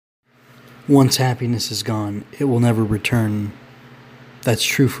Once happiness is gone, it will never return. That's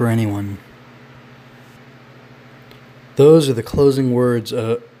true for anyone. Those are the closing words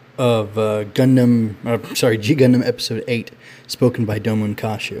of G Gundam Episode 8, spoken by Domon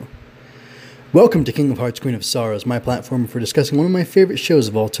Kasshu. Welcome to Kingdom Hearts Queen of Sorrows, my platform for discussing one of my favorite shows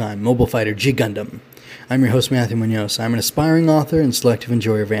of all time, Mobile Fighter G Gundam. I'm your host, Matthew Munoz. I'm an aspiring author and selective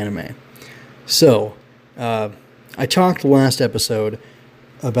enjoyer of anime. So, I talked last episode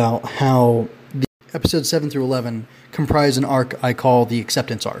about how the episodes 7 through 11 comprise an arc I call the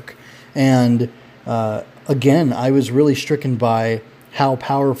Acceptance Arc. And again, I was really stricken by how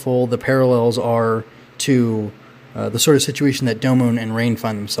powerful the parallels are to the sort of situation that Domon and Rain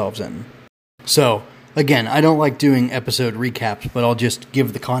find themselves in. So, again, I don't like doing episode recaps, but I'll just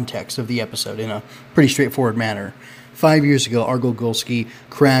give the context of the episode in a pretty straightforward manner. 5 years ago, Argo Golski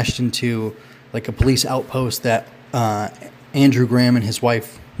crashed into like a police outpost that Andrew Graham and his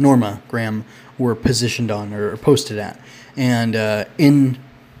wife, Norma Graham, were positioned on or posted at. And in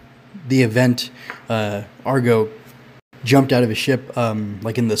the event, Argo jumped out of his ship,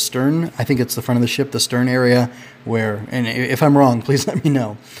 like in the stern. I think it's the front of the ship, the stern area, where, and if I'm wrong, please let me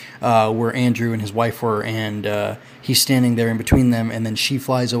know, where Andrew and his wife were, and he's standing there in between them, and then she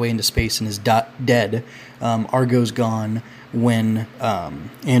flies away into space and is dead. Argo's gone when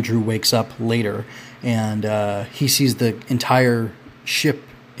Andrew wakes up later, and he sees the entire ship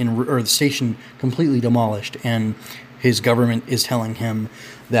or the station completely demolished, and his government is telling him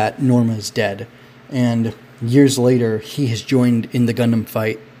that Norma is dead. And years later, he has joined in the Gundam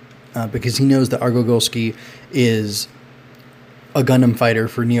fight because he knows that Argo Golski is a Gundam fighter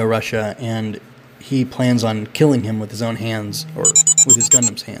for Neo-Russia, and he plans on killing him with his own hands, or with his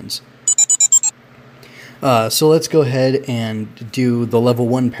Gundam's hands. So let's go ahead and do the level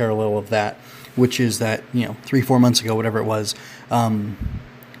 1 parallel of that, which is that, 3-4 months ago, whatever it was,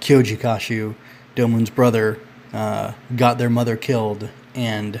 Kyoji Kasshu, Domon's brother, got their mother killed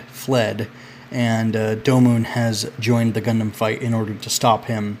and fled, and Domon has joined the Gundam fight in order to stop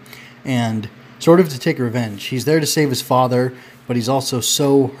him and sort of to take revenge. He's there to save his father, but he's also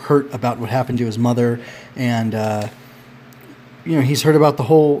so hurt about what happened to his mother, and he's heard about the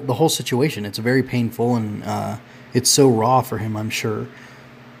whole situation. It's very painful, and it's so raw for him, I'm sure.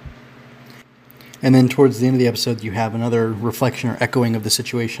 And then towards the end of the episode, you have another reflection or echoing of the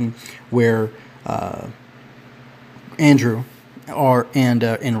situation where Andrew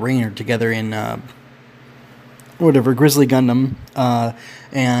and Rain are together in Grizzly Gundam,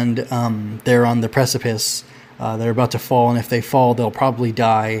 and they're on the precipice. They're about to fall, and if they fall, they'll probably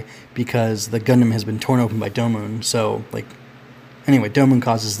die because the Gundam has been torn open by Domon. So, Domon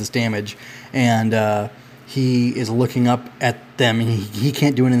causes this damage, and he is looking up at them, and he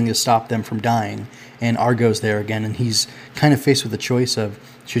can't do anything to stop them from dying. And Argo's there again, and he's kind of faced with the choice of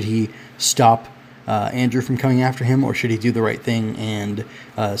should he stop Andrew from coming after him, or should he do the right thing and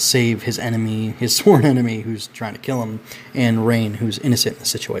save his enemy, his sworn enemy who's trying to kill him, and Rain, who's innocent in the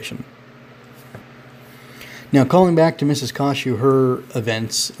situation. Now, calling back to Mrs. Kasshu, her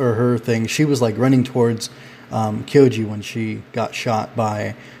events, or her thing, she was running towards Kyoji when she got shot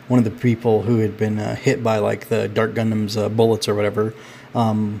by one of the people who had been hit by the Dark Gundam's bullets or whatever,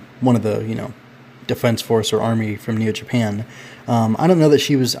 one of the, Defense Force or Army from Neo Japan. I don't know that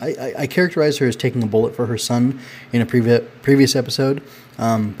she was... I characterized her as taking a bullet for her son in a previous episode, but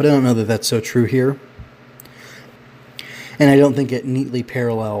I don't know that that's so true here. And I don't think it neatly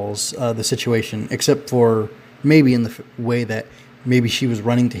parallels the situation, except for maybe in the way that maybe she was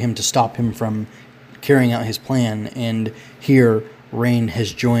running to him to stop him from carrying out his plan, and here Rain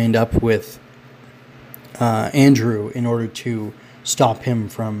has joined up with Andrew in order to stop him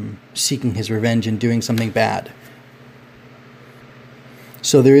from seeking his revenge and doing something bad.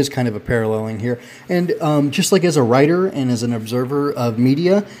 So there is kind of a paralleling here. And just as a writer and as an observer of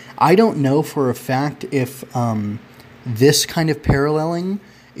media, I don't know for a fact if this kind of paralleling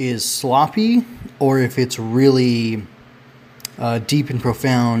is sloppy or if it's really deep and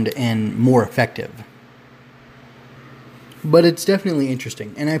profound and more effective. But it's definitely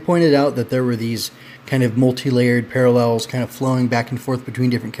interesting. And I pointed out that there were these kind of multi-layered parallels kind of flowing back and forth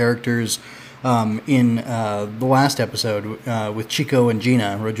between different characters in the last episode with Chico and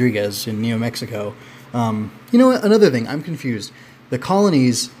Gina Rodriguez in Neo Mexico. Another thing, I'm confused. The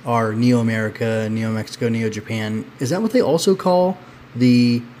colonies are Neo America, Neo Mexico, Neo Japan. Is that what they also call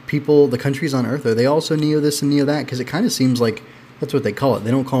the people, the countries on Earth? Are they also Neo this and Neo that? Because it kind of seems like that's what they call it.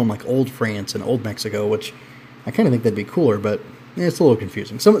 They don't call them Old France and Old Mexico, which I kind of think that'd be cooler, but it's a little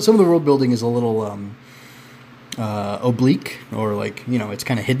confusing. Some of the world building is a little oblique, or like, it's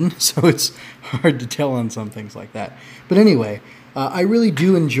kind of hidden, so it's hard to tell on some things like that. But anyway, I really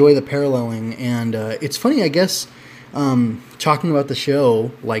do enjoy the paralleling, and it's funny, I guess, talking about the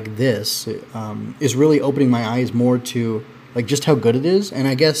show like this is really opening my eyes more to like just how good it is. And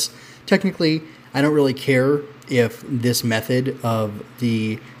I guess technically I don't really care if this method of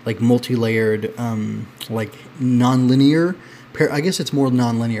the like multi-layered like non-linear I guess it's more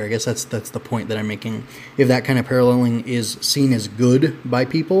non-linear. I guess that's the point that I'm making. If that kind of paralleling is seen as good by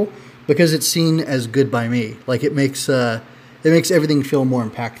people, because it's seen as good by me, like it makes everything feel more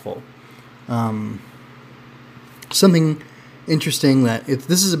impactful. Something interesting that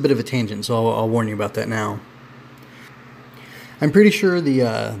this is a bit of a tangent, so I'll warn you about that now. I'm pretty sure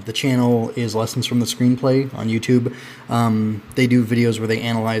the channel is Lessons from the Screenplay on YouTube. They do videos where they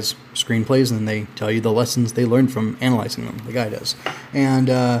analyze screenplays, and then they tell you the lessons they learned from analyzing them. The guy does. And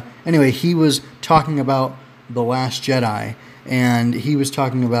anyway, he was talking about The Last Jedi, and he was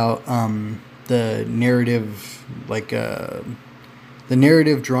talking about the narrative, like the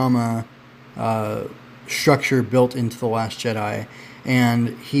narrative drama structure built into The Last Jedi. And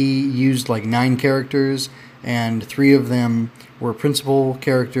he used like 9 characters, and 3 of them were principal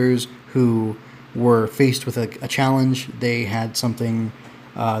characters who were faced with a challenge. They had something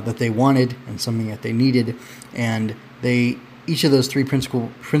that they wanted and something that they needed, and each of those 3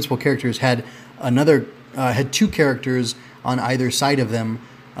 principal characters had had 2 characters on either side of them,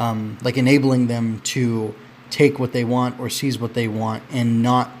 like enabling them to take what they want or seize what they want and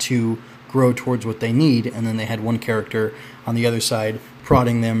not to grow towards what they need. And then they had 1 character on the other side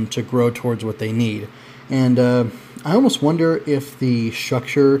prodding them to grow towards what they need. And I almost wonder if the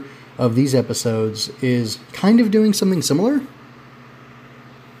structure of these episodes is kind of doing something similar.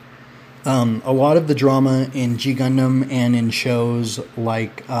 A lot of the drama in G Gundam and in shows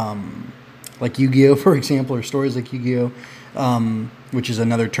like Yu-Gi-Oh, for example, or stories like Yu-Gi-Oh, which is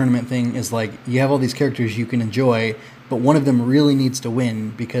another tournament thing, is like you have all these characters you can enjoy, but one of them really needs to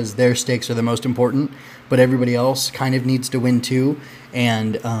win because their stakes are the most important, but everybody else kind of needs to win too.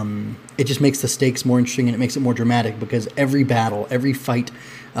 And it just makes the stakes more interesting, and it makes it more dramatic because every battle, every fight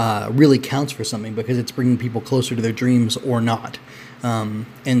really counts for something, because it's bringing people closer to their dreams or not.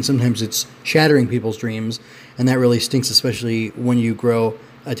 And sometimes it's shattering people's dreams, and that really stinks, especially when you grow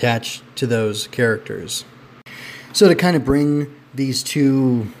attached to those characters. So to kind of bring these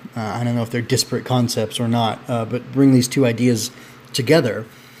two, I don't know if they're disparate concepts or not, but bring these 2 ideas together,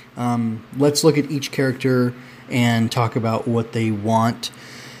 let's look at each character and talk about what they want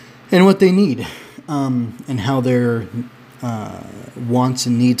and what they need, and how their wants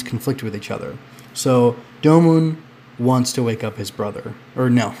and needs conflict with each other. So Domon wants to wake up his brother, or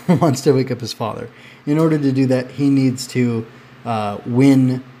no, wants to wake up his father. In order to do that, he needs to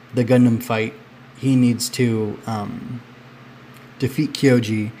win the Gundam fight. He needs to defeat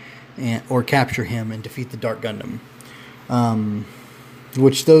Kyoji or capture him and defeat the Dark Gundam.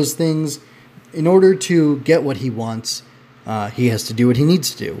 Which those things, in order to get what he wants, he has to do what he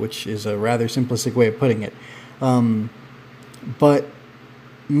needs to do, which is a rather simplistic way of putting it. But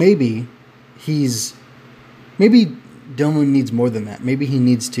maybe Domon needs more than that. Maybe he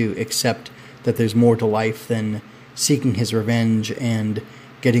needs to accept that there's more to life than seeking his revenge and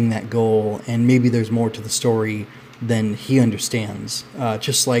getting that goal, and maybe there's more to the story than he understands.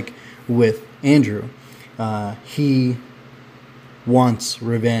 Just like with Andrew, he wants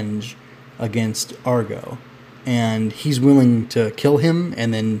revenge against Argo, and he's willing to kill him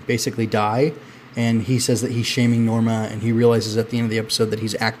and then basically die. And he says that he's shaming Norma, and he realizes at the end of the episode that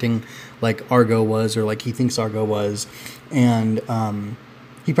he's acting like Argo was, or like he thinks Argo was. And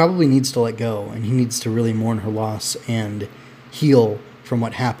he probably needs to let go, and he needs to really mourn her loss and heal from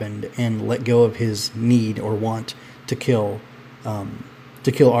what happened and let go of his need or want to kill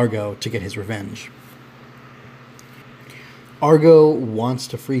Argo to get his revenge. Argo wants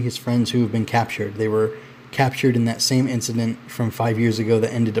to free his friends who have been captured. They were captured in that same incident from 5 years ago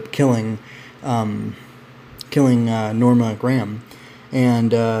that ended up killing Norma Graham,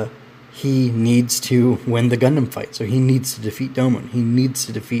 and he needs to win the Gundam fight. So he needs to defeat Domon. He needs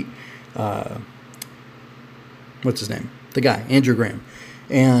to defeat what's his name? The guy, Andrew Graham,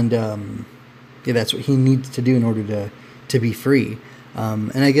 and that's what he needs to do in order to be free.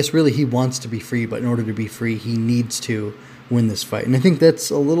 And I guess really he wants to be free, but in order to be free, he needs to win this fight. And I think that's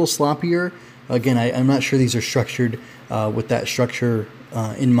a little sloppier. Again, I'm not sure these are structured with that structure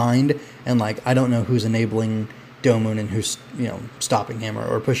in mind, and like I don't know who's enabling Domon and who's stopping him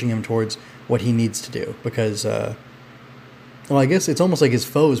or pushing him towards what he needs to do, because I guess it's almost like his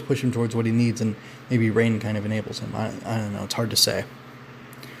foes push him towards what he needs, and maybe Rain kind of enables him. I don't know, it's hard to say.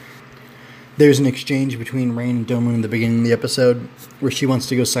 There's an exchange between Rain and Domon in the beginning of the episode where she wants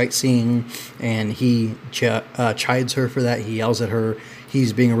to go sightseeing, and he chides her for that. He yells at her.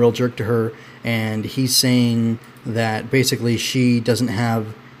 He's being a real jerk to her, and he's saying that basically she doesn't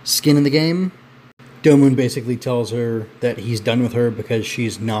have skin in the game. Domon basically tells her that he's done with her because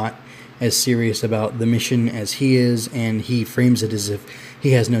she's not as serious about the mission as he is, and he frames it as if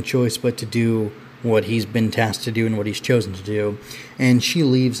he has no choice but to do what he's been tasked to do and what he's chosen to do. And she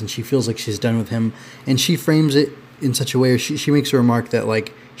leaves, and she feels like she's done with him, and she frames it in such a way, or she makes a remark that,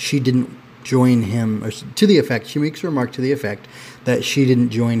 like, she didn't join him, or to the effect, she makes a remark to the effect that she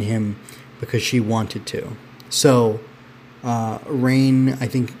didn't join him because she wanted to. So, Rain, I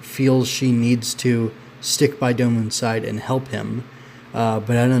think, feels she needs to stick by Domon's side and help him, but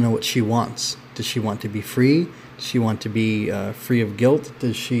I don't know what she wants. Does she want to be free? Does she want to be free of guilt?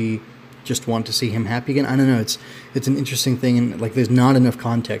 Does she just want to see him happy again? I don't know. It's an interesting thing, and like, there's not enough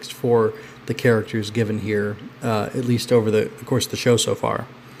context for the characters given here, at least over the course of the show so far.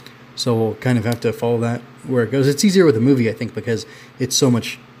 So we'll kind of have to follow that where it goes. It's easier with a movie, I think, because it's so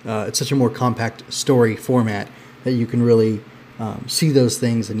much. It's such a more compact story format that you can really see those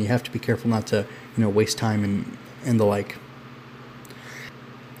things, and you have to be careful not to, waste time and the like.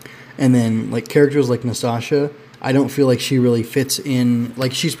 And then, like, characters like Nastasha, I don't feel like she really fits in.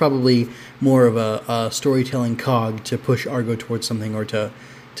 Like, she's probably more of a storytelling cog to push Argo towards something, or to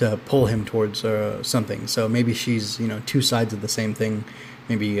pull him towards something. So maybe she's, two sides of the same thing.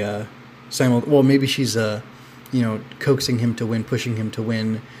 Maybe maybe she's coaxing him to win, pushing him to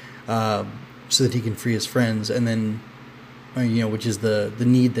win, so that he can free his friends, and then which is the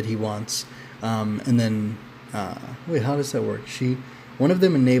need that he wants. And then wait, how does that work? One of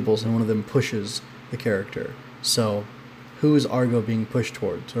them enables and one of them pushes the character. So who is Argo being pushed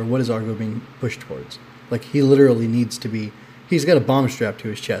towards, or what is Argo being pushed towards? Like, he literally needs to be. He's got a bomb strapped to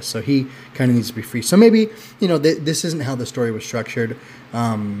his chest, so he kind of needs to be free. So maybe, this isn't how the story was structured,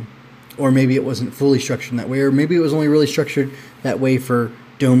 or maybe it wasn't fully structured in that way, or maybe it was only really structured that way for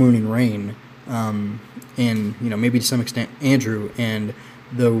Domon and Rain, and maybe to some extent Andrew, and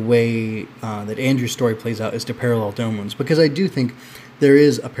the way that Andrew's story plays out is to parallel Domon's, because I do think there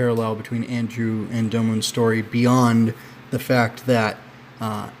is a parallel between Andrew and Domon's story beyond the fact that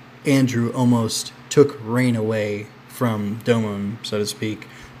Andrew almost took Rain away from Domon, so to speak,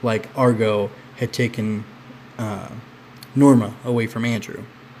 like Argo had taken Norma away from Andrew.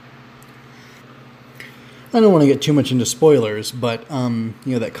 I don't want to get too much into spoilers, but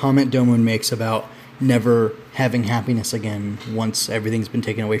that comment Domon makes about never having happiness again once everything's been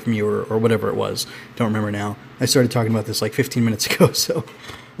taken away from you, or whatever it was. Don't remember now. I started talking about this like 15 minutes ago, so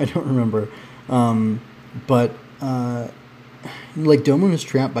I don't remember. But Domon is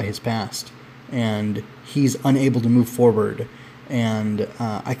trapped by his past, and he's unable to move forward. And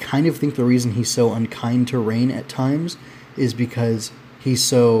I kind of think the reason he's so unkind to Rain at times is because he's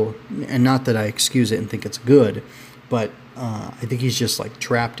so, and not that I excuse it and think it's good, but I think he's just like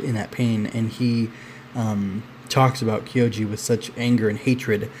trapped in that pain, and he talks about Kyoji with such anger and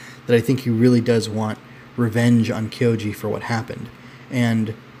hatred that I think he really does want revenge on Kyoji for what happened.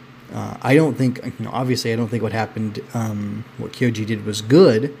 And I don't think, obviously I don't think what happened, what Kyoji did was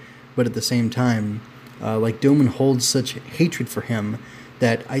good, but at the same time, Domon holds such hatred for him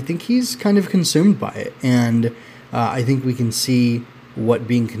that I think he's kind of consumed by it. And I think we can see what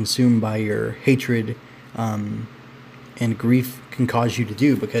being consumed by your hatred and grief can cause you to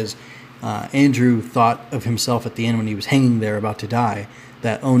do, because Andrew thought of himself at the end when he was hanging there about to die,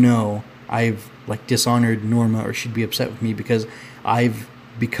 that, oh no, I've dishonored Norma, or she'd be upset with me because I've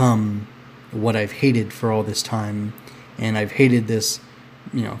become what I've hated for all this time, and I've hated this,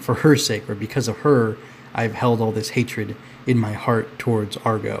 for her sake, or because of her, I've held all this hatred in my heart towards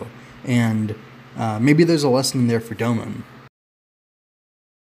Argo. And maybe there's a lesson in there for Domon.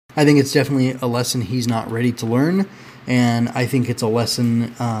 I think it's definitely a lesson he's not ready to learn, and I think it's a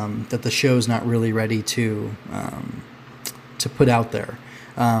lesson that the show's not really ready to put out there.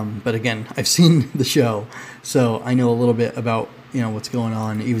 But again, I've seen the show, so I know a little bit about what's going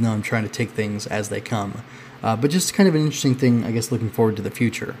on, even though I'm trying to take things as they come. But just kind of an interesting thing, I guess, looking forward to the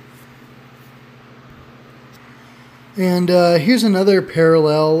future. And here's another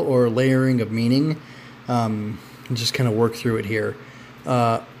parallel or layering of meaning. Just kind of work through it here.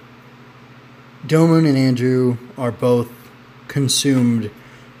 Domon and Andrew are both consumed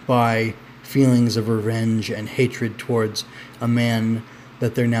by feelings of revenge and hatred towards a man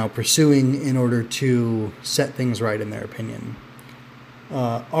that they're now pursuing in order to set things right, in their opinion.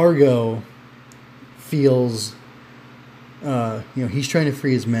 Argo feels, he's trying to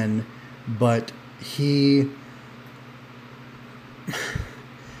free his men, but he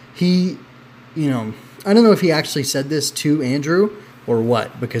I don't know if he actually said this to Andrew or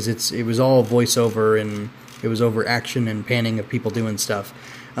what, because it was all voiceover and it was over action and panning of people doing stuff.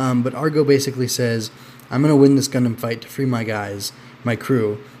 But Argo basically says, I'm going to win this Gundam fight to free my guys, my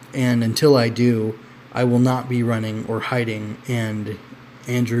crew, and until I do, I will not be running or hiding, and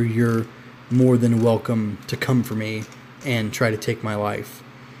Andrew, you're more than welcome to come for me and try to take my life.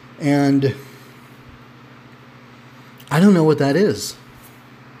 And I don't know what that is.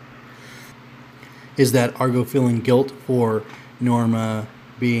 Is that Argo feeling guilt for Norma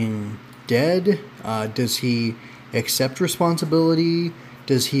being dead? Does he accept responsibility?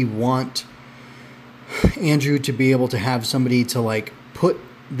 Does he want Andrew to be able to have somebody to like put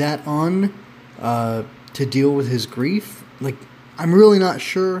that on to deal with his grief? Like, I'm really not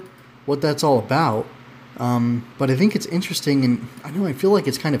sure what that's all about. But I think it's interesting, and I feel like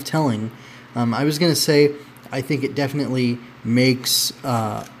it's kind of telling. I was going to say, I think it definitely makes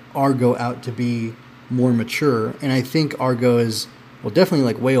Argo out to be more mature, and I think Argo is, well, definitely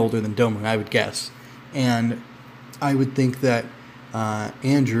like way older than Domon, I would guess. And I would think that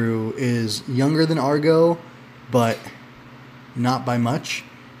Andrew is younger than Argo, but not by much.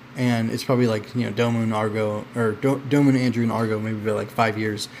 And it's probably like, Domon, Argo, or Domon, Andrew, and Argo, maybe by like 5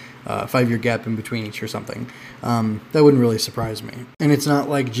 years, 5-year gap in between each or something. That wouldn't really surprise me. And it's not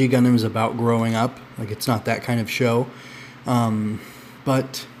like G Gundam is about growing up. Like, it's not that kind of show.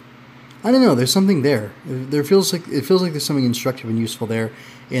 But I don't know. There's something there. It feels like there's something instructive and useful there.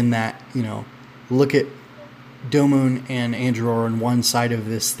 In that, look at Domon and Andrew are on one side of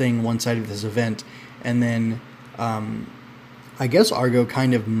this thing, one side of this event, and then I guess Argo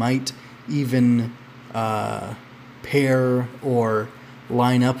kind of might even pair or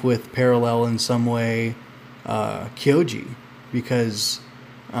line up with, parallel in some way, Kyoji, because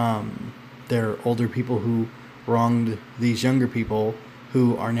they're older people who wronged these younger people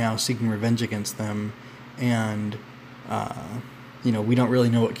who are now seeking revenge against them, and we don't really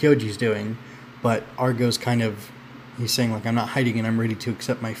know what Kyoji's doing, but Argo's he's saying, like, I'm not hiding and I'm ready to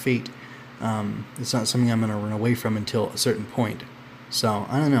accept my fate. It's not something I'm going to run away from until a certain point. So,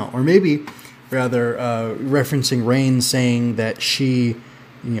 I don't know. Or maybe, rather, referencing Rain saying that she,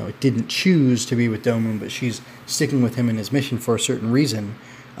 didn't choose to be with Domon, but she's sticking with him in his mission for a certain reason.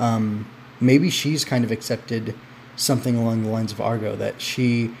 Maybe she's kind of accepted something along the lines of Argo, that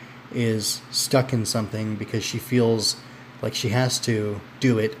she is stuck in something because she feels like she has to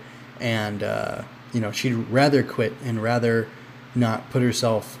do it, and, she'd rather quit and rather not put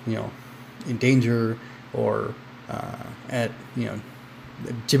herself, in danger or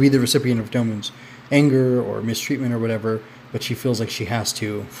to be the recipient of Domon's anger or mistreatment or whatever, but she feels like she has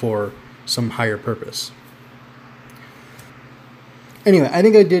to for some higher purpose. Anyway, I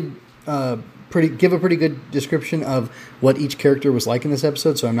think I did give a pretty good description of what each character was like in this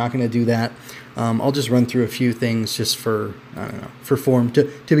episode, so I'm not going to do that. I'll just run through a few things just for, for form, to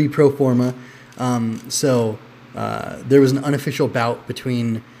be pro forma. So there was an unofficial bout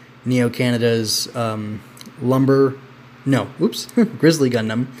between Neo Canada's Grizzly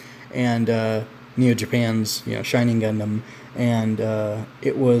Gundam and Neo Japan's Shining Gundam, and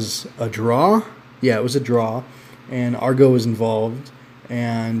it was a draw. Yeah, it was a draw, and Argo was involved,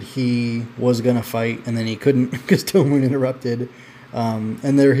 and he was gonna fight, and then he couldn't because Domon interrupted,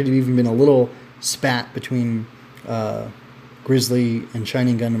 and there had even been a little spat between Grizzly and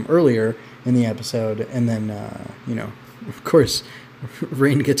Shining Gundam earlier in the episode, and then of course,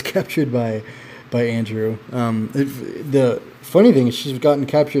 Rain gets captured by Andrew. The funny thing is she's gotten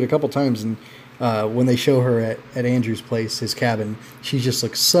captured a couple times, and when they show her at Andrew's place, his cabin, she just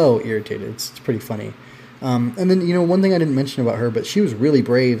looks so irritated. It's pretty funny. And then, one thing I didn't mention about her, but she was really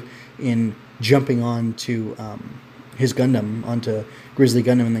brave in jumping onto his Gundam, onto Grizzly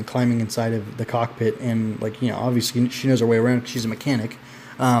Gundam, and then climbing inside of the cockpit, and, obviously she knows her way around because she's a mechanic.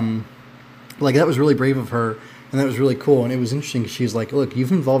 That was really brave of her, and that was really cool, and it was interesting because she's like, look,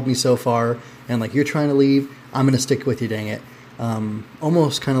 you've involved me so far, and, you're trying to leave, I'm going to stick with you, dang it.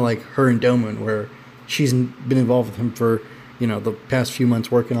 Almost kind of like her and Domon, where she's been involved with him for, the past few months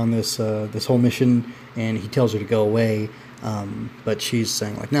working on this whole mission, and he tells her to go away, but she's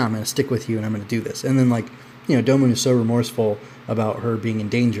saying, no, I'm going to stick with you, and I'm going to do this. And then, Domon is so remorseful about her being in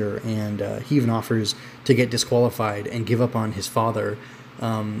danger, and he even offers to get disqualified and give up on his father,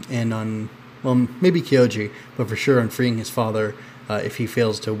 and on, well, maybe Kyoji, but for sure on freeing his father if he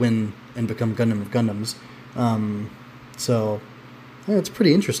fails to win and become Gundam of Gundams. So, yeah, it's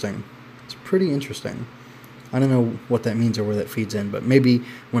pretty interesting. It's pretty interesting. I don't know what that means or where that feeds in, but maybe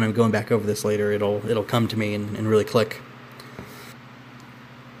when I'm going back over this later, it'll come to me and really click.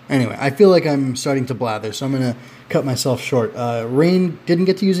 Anyway, I feel like I'm starting to blather, so I'm going to cut myself short. Rain didn't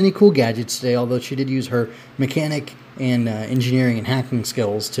get to use any cool gadgets today, although she did use her mechanic and engineering and hacking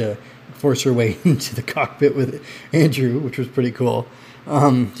skills to force her way into the cockpit with Andrew, which was pretty cool.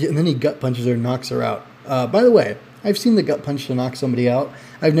 And then he gut punches her and knocks her out. By the way, I've seen the gut punch to knock somebody out.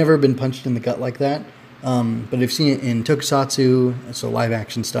 I've never been punched in the gut like that, but I've seen it in tokusatsu, so live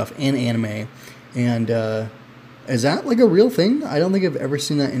action stuff, and anime. And is that like a real thing? I don't think I've ever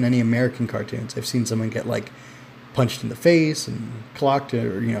seen that in any American cartoons. I've seen someone get like punched in the face and clocked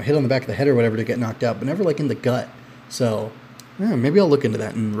or hit on the back of the head or whatever to get knocked out, but never like in the gut. So maybe I'll look into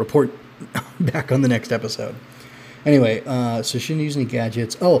that and report back on the next episode. Anyway, so she didn't use any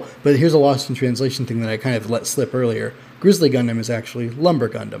gadgets. Oh, but here's a lost in translation thing that I kind of let slip earlier. Grizzly Gundam is actually Lumber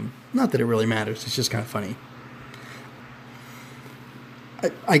Gundam. Not that it really matters. It's just kind of funny.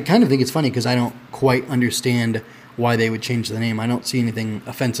 I kind of think it's funny because I don't quite understand why they would change the name. I don't see anything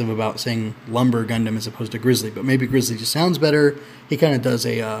offensive about saying Lumber Gundam as opposed to Grizzly, but maybe Grizzly just sounds better. He kind of does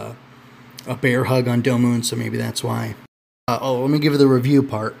a bear hug on Domoon, so maybe that's why. Let me give you the review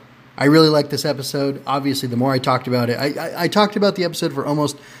part. I really like this episode. Obviously, the more I talked about it, I talked about the episode for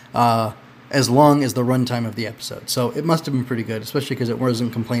almost as long as the runtime of the episode. So it must have been pretty good, especially because it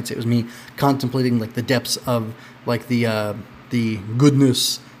wasn't complaints. It was me contemplating like the depths of like the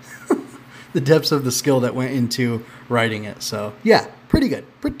goodness, the depths of the skill that went into writing it. So yeah, pretty good,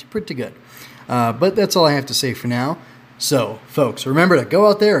 pretty good. But that's all I have to say for now. So folks, remember to go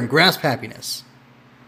out there and grasp happiness.